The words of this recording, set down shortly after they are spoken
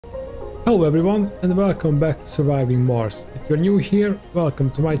Hello everyone and welcome back to Surviving Mars. If you're new here, welcome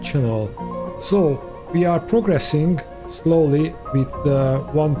to my channel. So, we are progressing slowly with the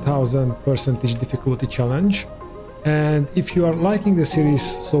 1000% difficulty challenge. And if you are liking the series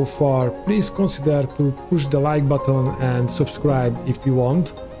so far, please consider to push the like button and subscribe if you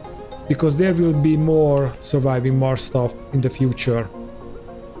want, because there will be more Surviving Mars stuff in the future.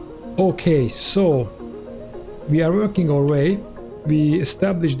 Okay, so we are working our way. We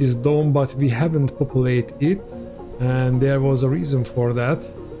established this dome, but we haven't populated it, and there was a reason for that.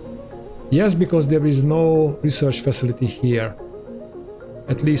 Yes, because there is no research facility here.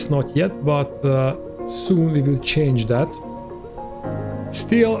 At least not yet, but soon we will change that.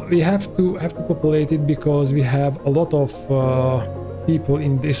 Still, we have to populate it because we have a lot of people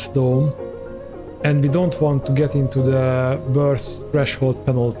in this dome, and we don't want to get into the birth threshold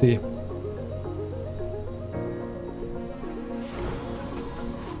penalty.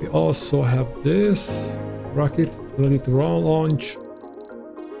 We also have this rocket ready to launch.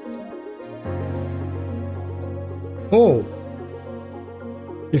 Oh!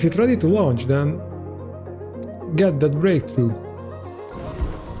 If it's ready to launch, then get that breakthrough.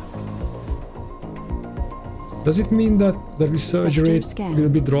 Does it mean that the research rate will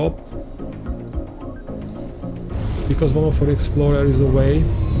be dropped? Because one of our explorers is away?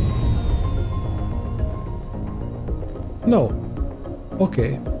 No.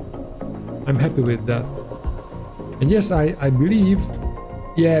 Okay. I'm happy with that. And yes, I believe,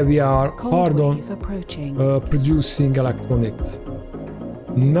 yeah, we are hard on producing electronics.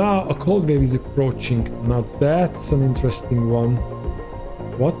 Now a cold wave is approaching. Now that's an interesting one.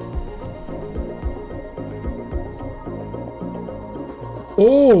 What?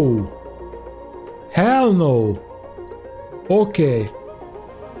 Oh! Hell no! Okay.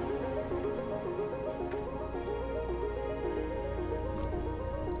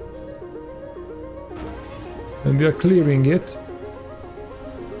 And we are clearing it.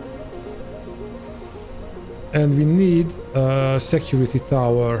 And we need a security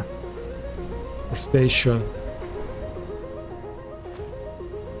tower or station.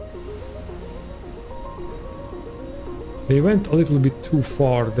 They went a little bit too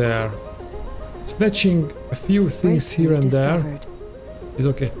far there. Snatching a few things here and there is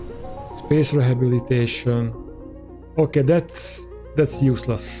okay. Space rehabilitation. Okay, that's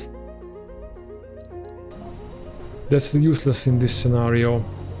useless. That's useless in this scenario.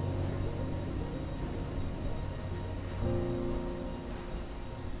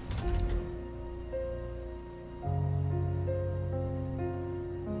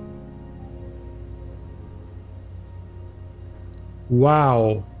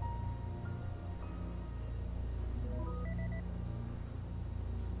 Wow.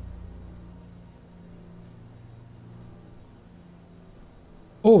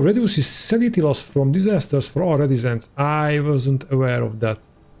 Oh, reduces sanity loss from disasters for all residents. I wasn't aware of that.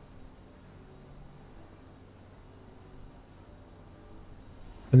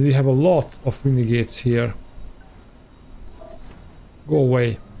 And we have a lot of renegades here. Go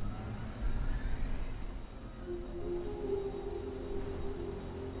away.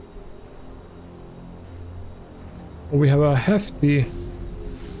 We have a hefty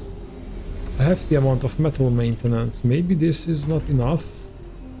amount of metal maintenance. Maybe this is not enough.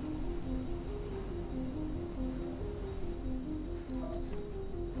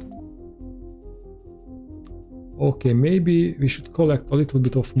 Okay, maybe we should collect a little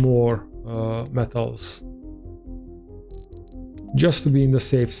bit of more metals, just to be in the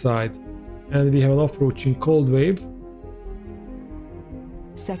safe side. And we have an approaching cold wave.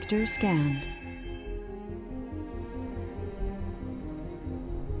 Sector scanned.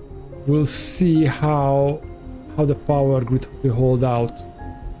 We'll see how the power grid will hold out.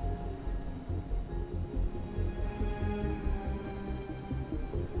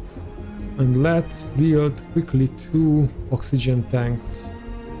 And let's build quickly 2 oxygen tanks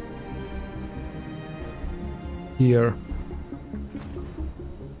here.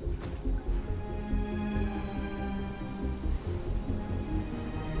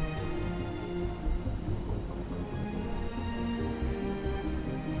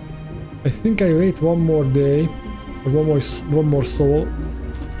 I think I wait one more day, or one more soul,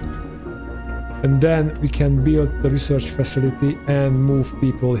 and then we can build the research facility and move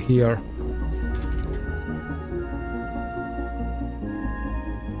people here.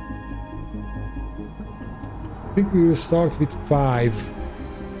 I think we will start with 5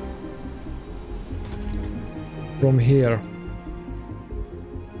 from here.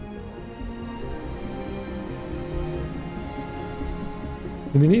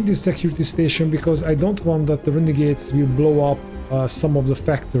 And we need this security station because I don't want that the renegades will blow up some of the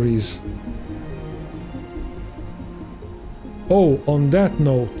factories. Oh, on that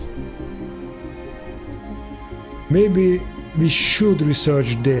note, maybe we should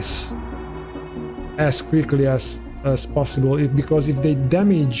research this as quickly as possible, because if they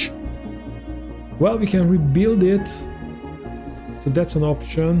damage, well, we can rebuild it, so that's an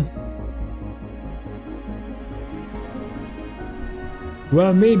option.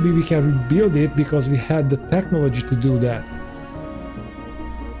 Well, maybe we can rebuild it because we had the technology to do that.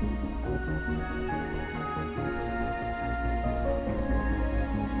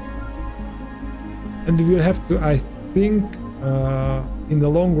 And we will have to, I think, in the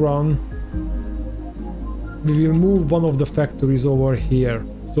long run, we will move one of the factories over here,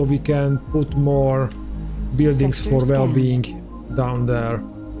 so we can put more buildings for well-being down there.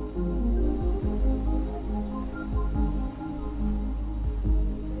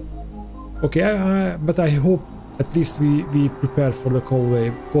 Okay, but I hope at least we prepared for the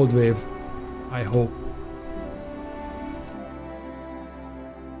cold wave. I hope.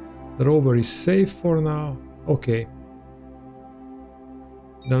 The rover is safe for now. Okay.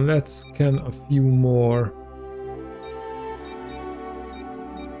 Then let's scan a few more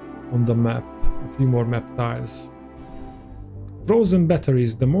on the map. A few more map tiles. Frozen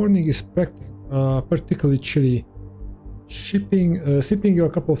batteries. The morning is particularly chilly. Sipping your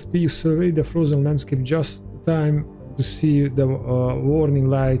cup of tea, you survey the frozen landscape just in time to see the warning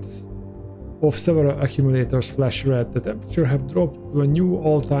lights of several accumulators flash red. The temperature have dropped to a new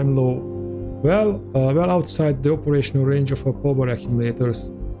all-time low, well outside the operational range of our power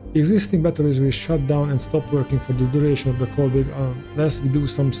accumulators. Existing batteries will shut down and stop working for the duration of the cold wave unless we do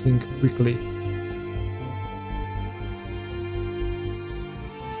something quickly.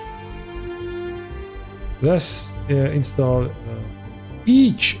 Let's install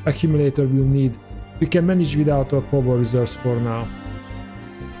each accumulator we'll need. We can manage without our power reserves for now.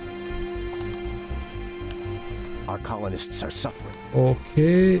 Our colonists are suffering.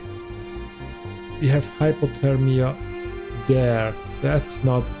 Okay. We have hypothermia there. That's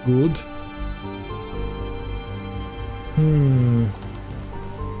not good.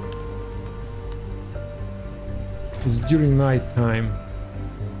 It's during night time.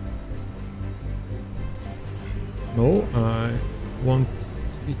 No, I want to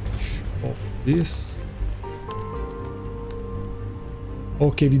switch off this.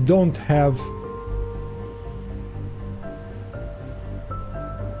 Okay, we don't have...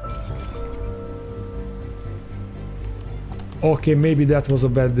 Okay, maybe that was a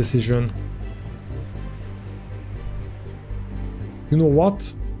bad decision. You know what?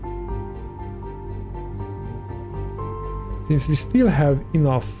 Since we still have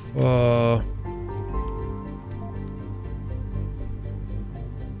enough...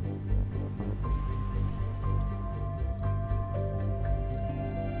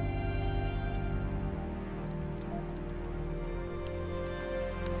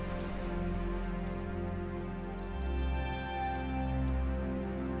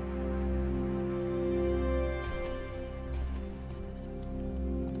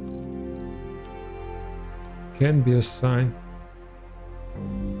 can be a sign.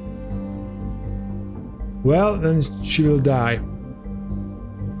 Well, then she will die.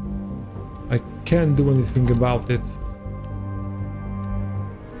 I can't do anything about it.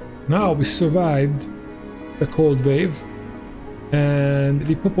 Now we survived the cold wave and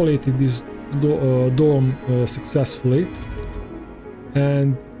we populated this dome successfully,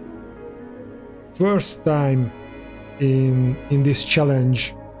 and first time in this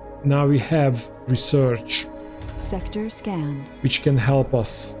challenge now we have research sector scanned, which can help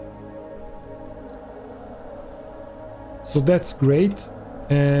us. So that's great,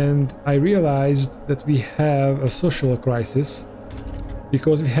 and I realized that we have a social crisis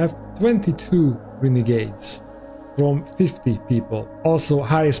because we have 22 renegades from 50 people. Also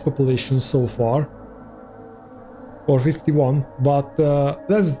highest population so far, or 51, but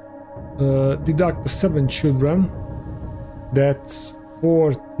let's deduct the 7 children. That's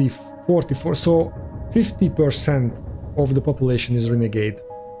 44, so 50% of the population is renegade.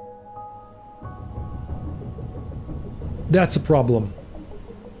 That's a problem.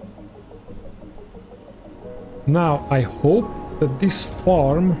 Now I hope that this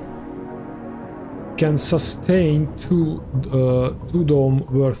farm can sustain two dome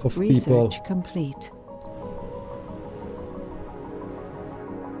worth of people. Research complete.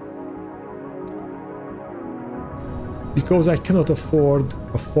 Because I cannot afford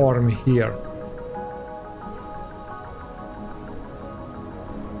a farm here.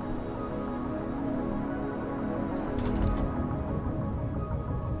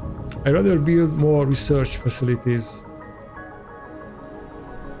 I'd rather build more research facilities.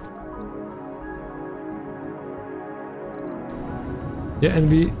 Yeah, and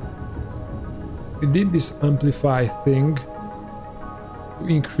we did this amplify thing to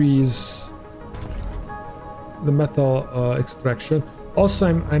increase the metal extraction. Also,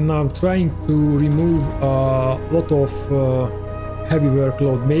 I'm now trying to remove a lot of heavy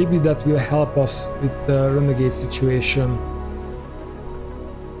workload. Maybe that will help us with the renegade situation.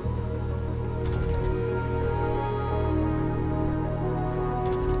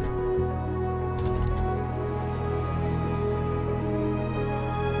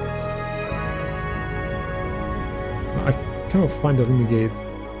 I cannot find a renegade.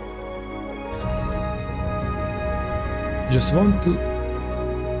 Just want to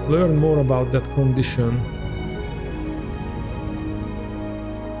learn more about that condition.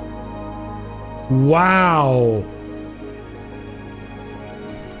 Wow!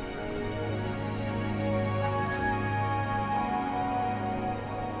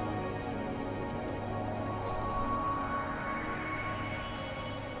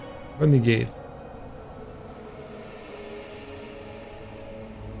 Renegade.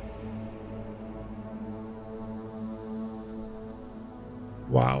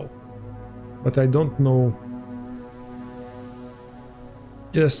 Wow. But I don't know.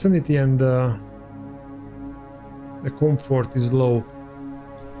 Yeah, sanity and the comfort is low.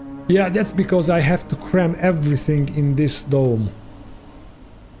 Yeah, that's because I have to cram everything in this dome.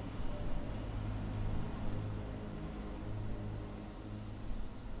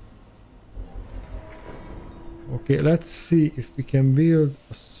 Okay, let's see if we can build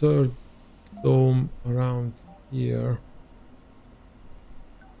a third dome around here.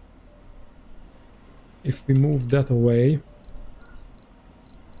 If we move that away,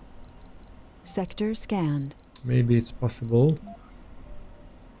 Sector scanned. maybe it's possible.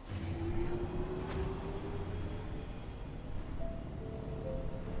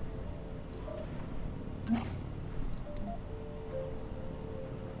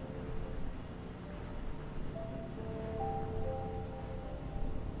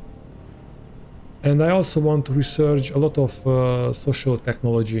 And I also want to research a lot of social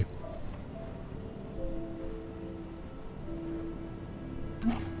technology.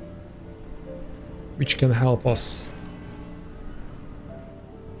 Which can help us.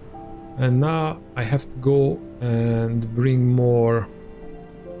 And now I have to go and bring more.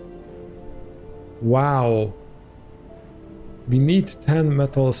 Wow. We need 10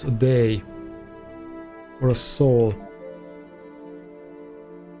 metals a day for a soul.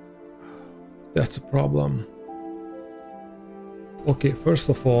 That's a problem. Okay, first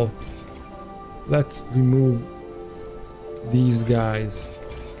of all, let's remove these guys.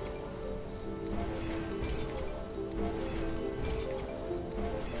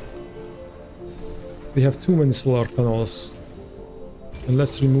 We have too many solar panels. And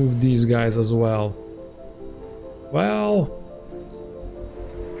let's remove these guys as well. Well,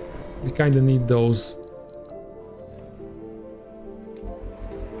 we kinda need those.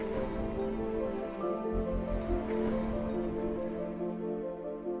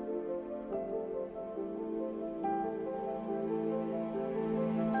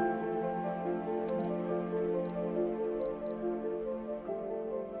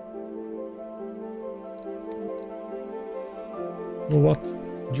 You know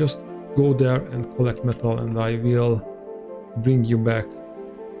what? Just go there and collect metal and I will bring you back.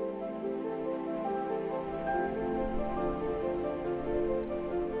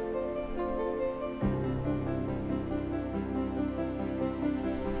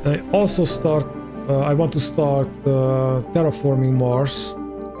 I also I want to start terraforming Mars.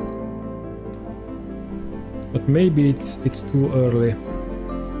 But maybe it's too early.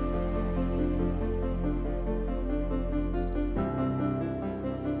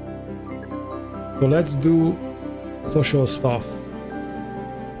 So let's do social stuff.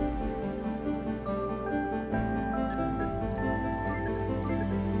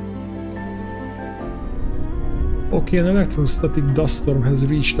 Okay, an electrostatic dust storm has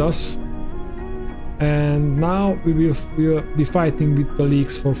reached us. And now we will be fighting with the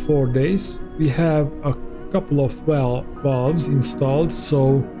leaks for 4 days. We have a couple of valves installed,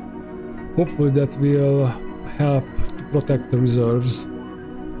 so hopefully that will help to protect the reserves.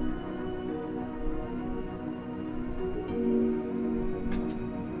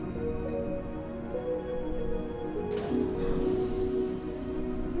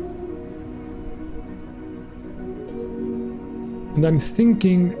 And I'm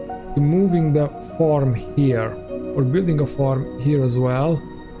thinking of moving the farm here, or building a farm here as well.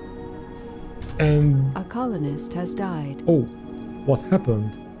 And A colonist has died. oh, what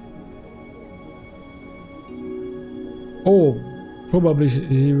happened? Oh, probably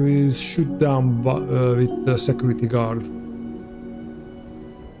he was shot down with the security guard.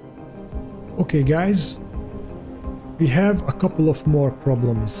 Okay guys, we have a couple of more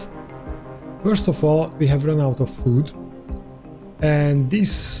problems. First of all, we have run out of food, and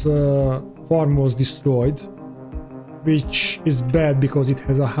this farm was destroyed, which is bad because it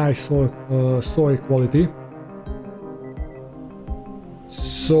has a high soil quality.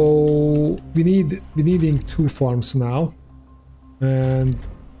 So we're needing 2 farms now, and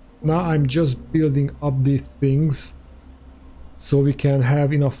now I'm just building up these things so we can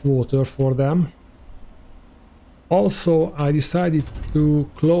have enough water for them. Also, I decided to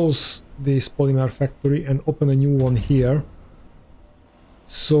close this polymer factory and open a new one here.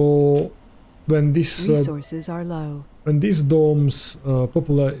 So when this Resources are low. when this dome's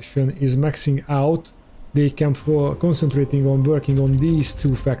population is maxing out, they can concentrating on working on these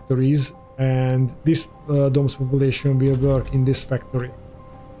 2 factories, and this dome's population will work in this factory.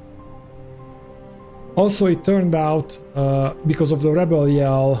 Also, it turned out, because of the rebel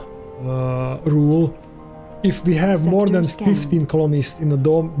yell rule, if we have more than 15 colonists in the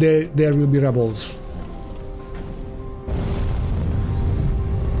dome, there will be rebels.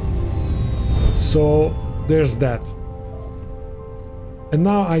 So there's that. And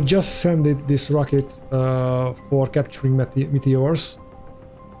now I just sent it this rocket for capturing meteors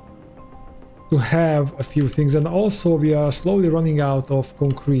to have a few things, and also we are slowly running out of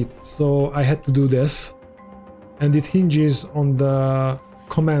concrete, so I had to do this, and it hinges on the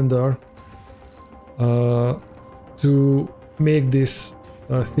commander to make this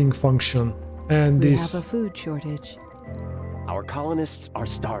thing function. And We this have a food shortage. Our colonists are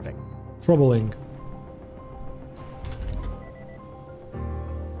starving. troubling.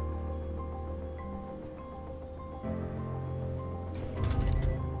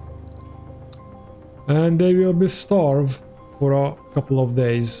 And they will be starved for a couple of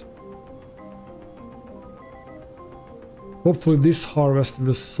days. Hopefully this harvest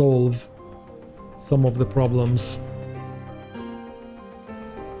will solve some of the problems.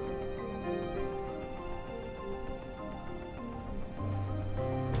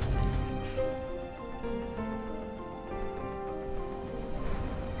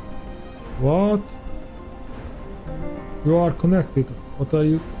 What? You are connected. What are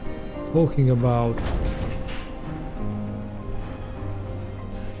you talking about?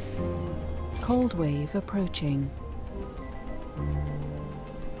 Cold wave approaching.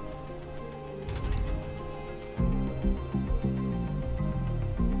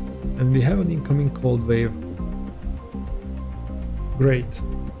 And we have an incoming cold wave. Great.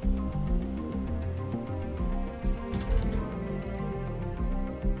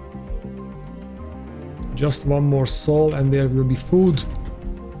 Just one more soul and there will be food.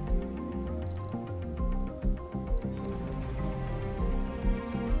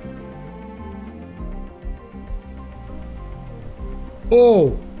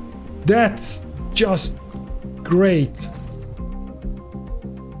 Oh, that's just great.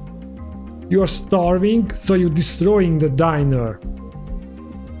 You're starving, so you're destroying the diner.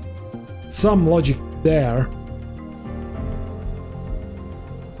 Some logic there.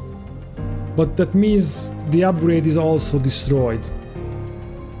 But that means the upgrade is also destroyed.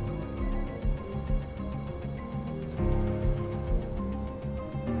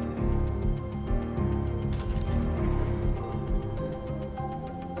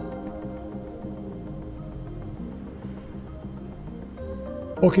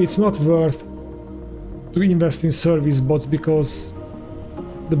 Okay, it's not worth to invest in service bots because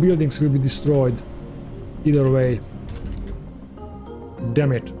the buildings will be destroyed either way.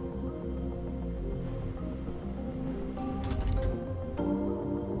 Damn it.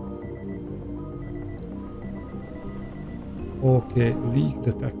 Okay, leak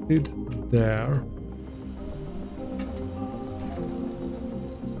detected there.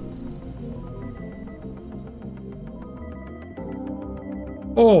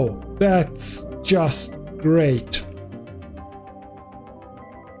 Oh, that's just great.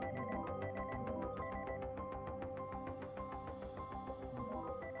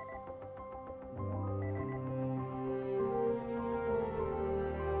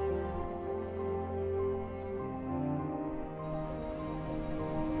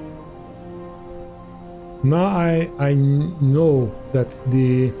 Now I know that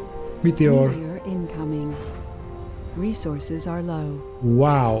the meteor... Meteor incoming. Resources are low.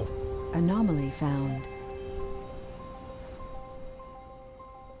 Wow. Anomaly found.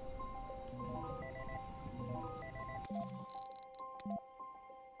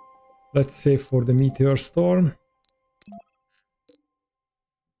 Let's say for the meteor storm.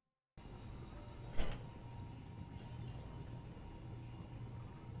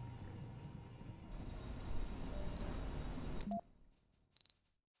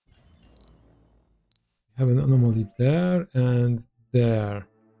 have an anomaly there and there.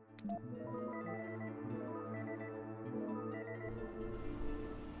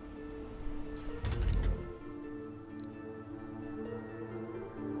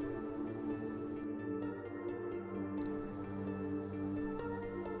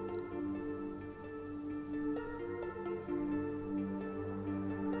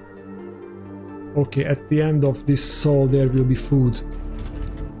 Okay, at the end of this soul there will be food.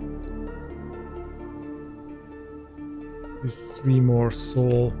 This 3 more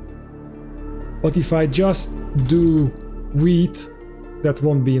soul. But if I just do wheat, that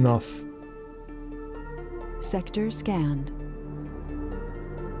won't be enough. Sector scanned.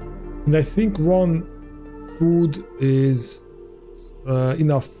 And I think 1 food is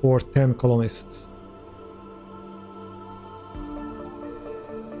enough for 10 colonists.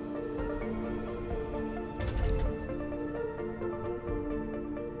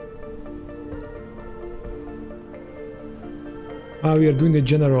 Ah, we are doing the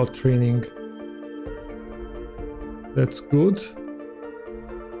general training. That's good.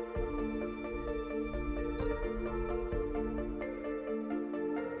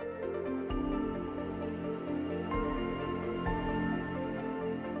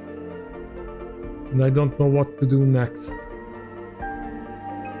 And I don't know what to do next.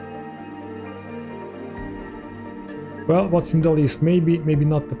 Well, what's in the list? Maybe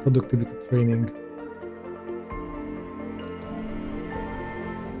not the productivity training.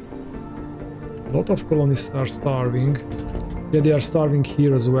 A lot of colonists are starving. Yeah, they are starving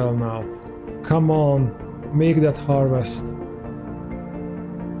here as well now. Come on, make that harvest.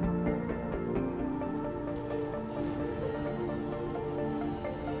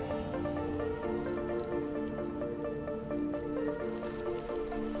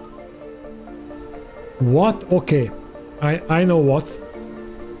 What? Okay, I know what.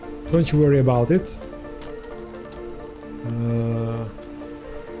 Don't you worry about it.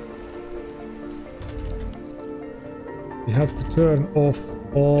 We have to turn off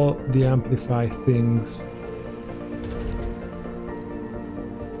all the amplify things.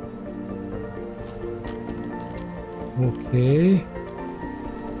 Okay.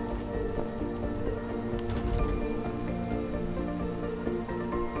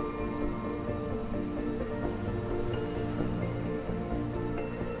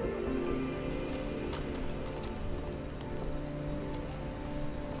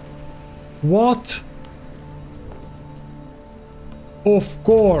 What? Of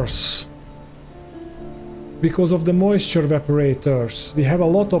course, because of the moisture evaporators. We have a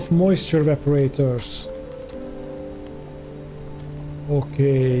lot of moisture evaporators.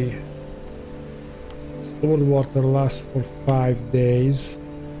 Okay. Stored water lasts for 5 days.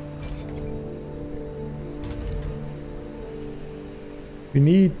 We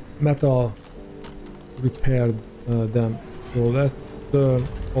need metal to repair them. So let's turn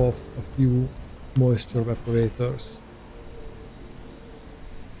off a few moisture evaporators.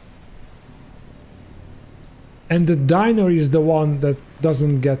 And the diner is the one that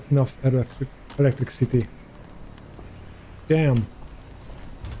doesn't get enough electricity. Damn.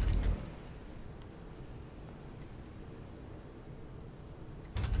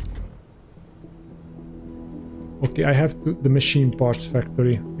 Okay, I have to... the machine parts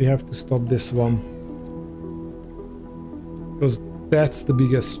factory. We have to stop this one. Because that's the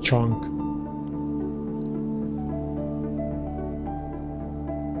biggest chunk.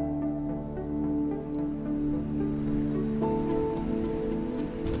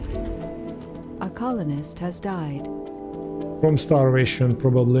 Colonist has died. From starvation,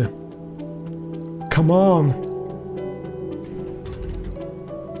 probably. Come on!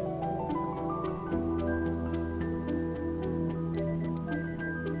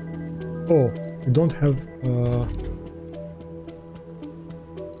 Oh, you don't have...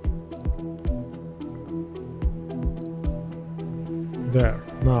 There,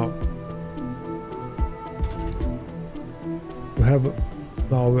 now. You have...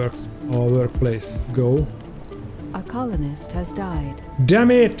 now works our workplace. Go. A colonist has died. Damn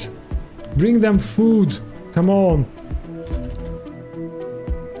it! Bring them food. Come on.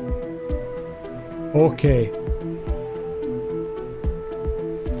 Okay.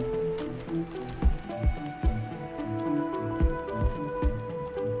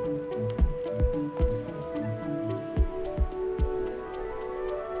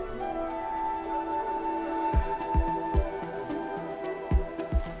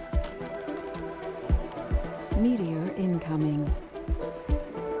 Meteor incoming.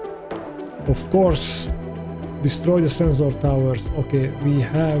 Of course, destroy the sensor towers. Okay, we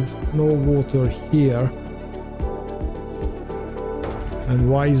have no water here.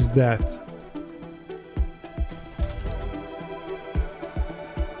 And why is that?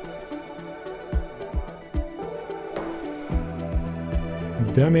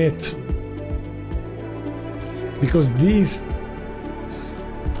 Damn it. Because these...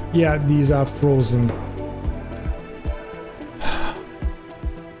 Yeah, these are frozen.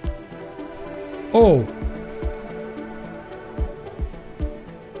 Oh!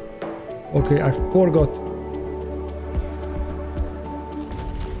 Okay, I forgot.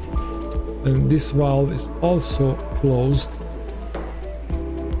 And this valve is also closed.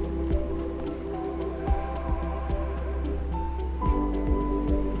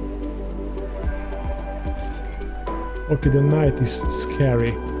 Okay, the night is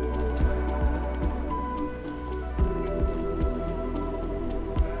scary.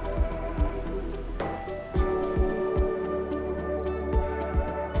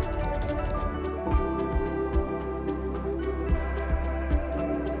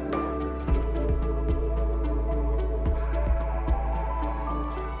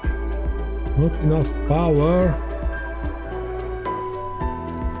 Not enough power.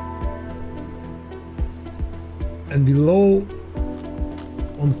 And below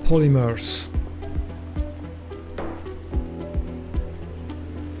on polymers.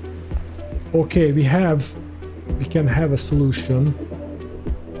 Okay, we can have a solution.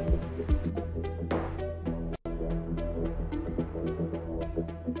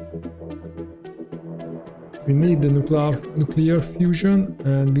 We need the nuclear fusion,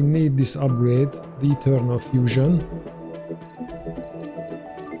 and we need this upgrade, the eternal fusion.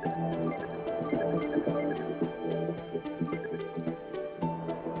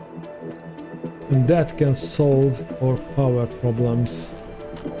 And that can solve our power problems.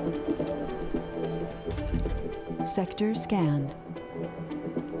 Sector scanned.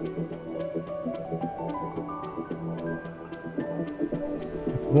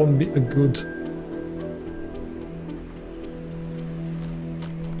 It won't be a good...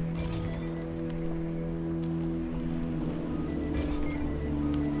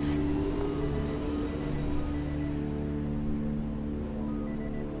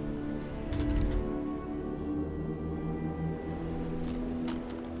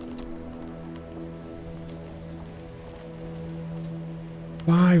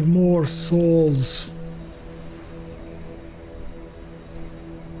 Five more souls.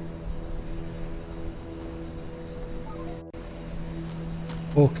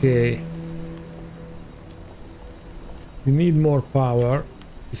 Okay. We need more power,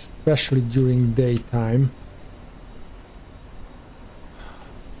 especially during daytime.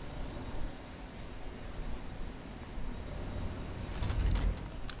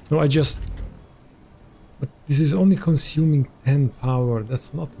 No, but this is only consuming 10 power,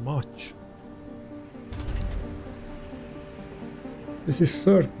 that's not much. This is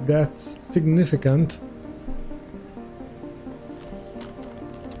 30, that's significant.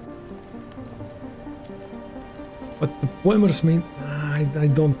 But the polymers mean, I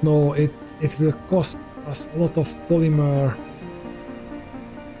don't know, it will cost us a lot of polymer.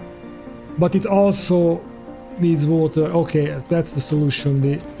 But it also needs water. Okay, that's the solution,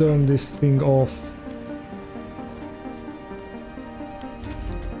 they turn this thing off.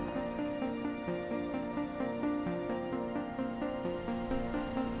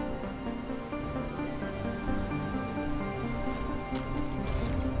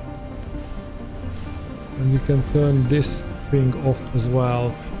 And we can turn this thing off as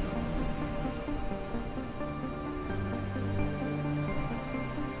well.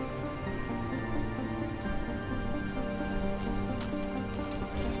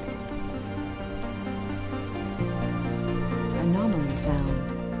 Anomaly found.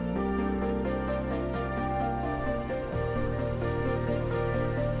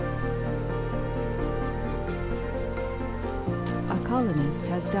 A colonist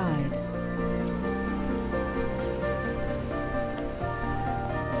has died.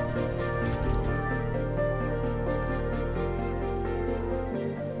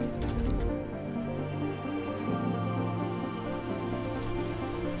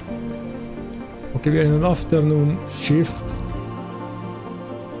 Okay, we are in an afternoon shift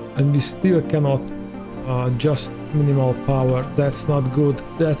and we still cannot just minimal power. That's not good.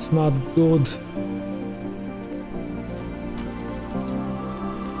 That's not good.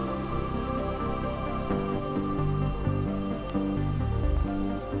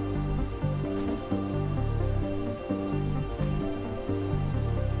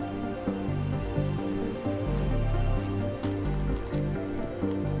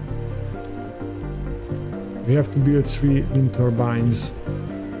 We have to build 3 wind turbines.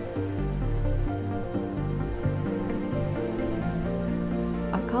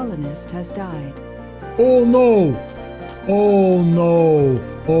 A colonist has died. Oh no! Oh no!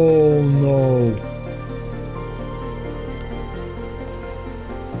 Oh no!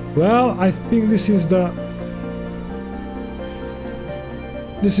 Well, I think this is the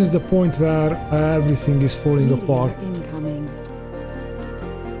point where everything is falling Meteor apart. incoming.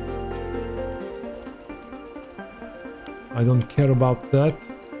 I don't care about that.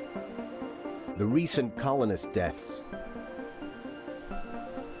 The recent colonist deaths.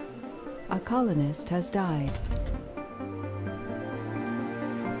 A colonist has died.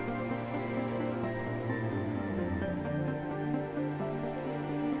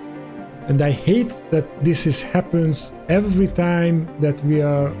 And I hate that this happens every time that we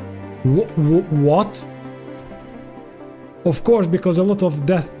are... What? Of course, because a lot of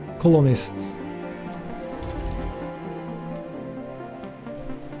death colonists.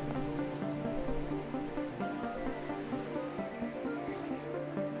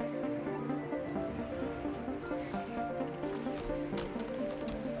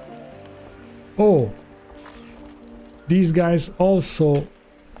 Oh, these guys also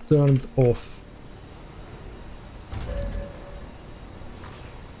turned off.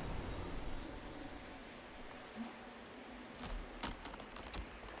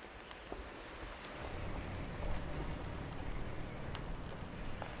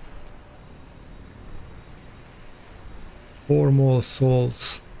 Four more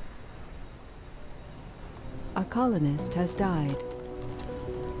souls. A colonist has died.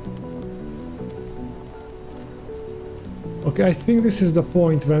 Okay, I think this is the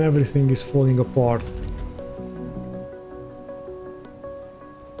point when everything is falling apart.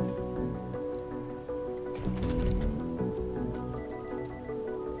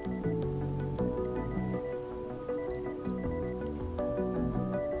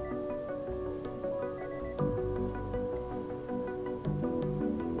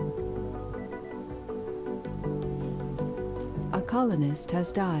 A colonist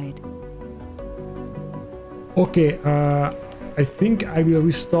has died. Okay, I think I will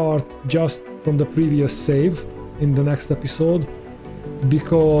restart just from the previous save in the next episode,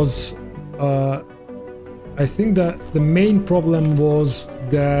 because I think that the main problem was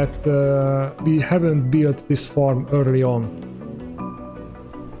that we haven't built this farm early on.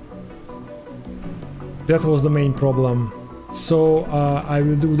 That was the main problem. So I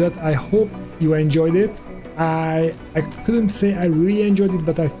will do that. I hope you enjoyed it. I couldn't say I really enjoyed it,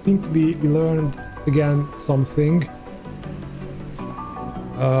 but I think we learned again something.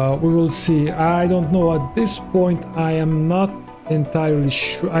 We will see. I don't know at this point. I am not entirely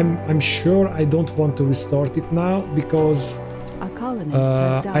sure. I'm sure I don't want to restart it now, because A colonist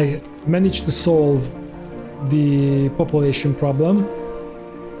has died. I managed to solve the population problem,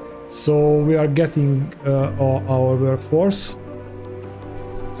 so we are getting our workforce.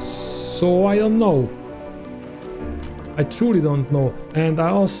 So I don't know. I truly don't know. And I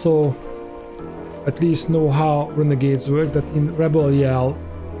also at least know how renegades work, that in Rebel Yell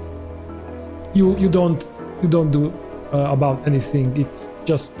you don't do about anything. It's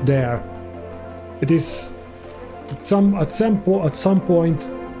just there. It is at some point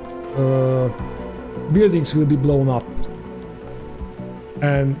buildings will be blown up,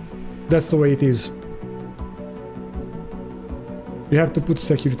 and that's the way it is. We have to put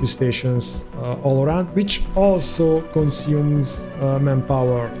security stations all around, which also consumes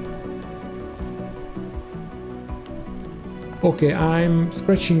manpower. Okay, I'm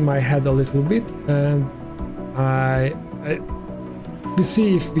scratching my head a little bit, and we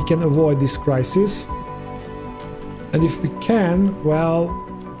see if we can avoid this crisis. And if we can, well,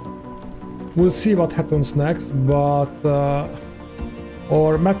 we'll see what happens next. But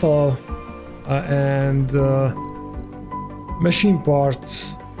our metal and machine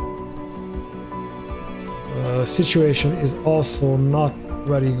parts situation is also not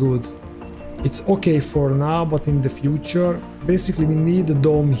very good. It's okay for now, but in the future, basically we need a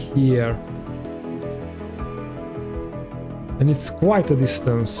dome here. And it's quite a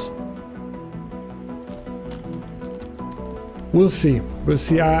distance. We'll see. We'll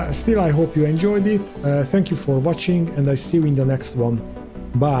see. Still, I hope you enjoyed it. Thank you for watching, and I see you in the next one.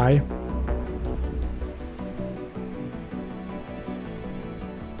 Bye.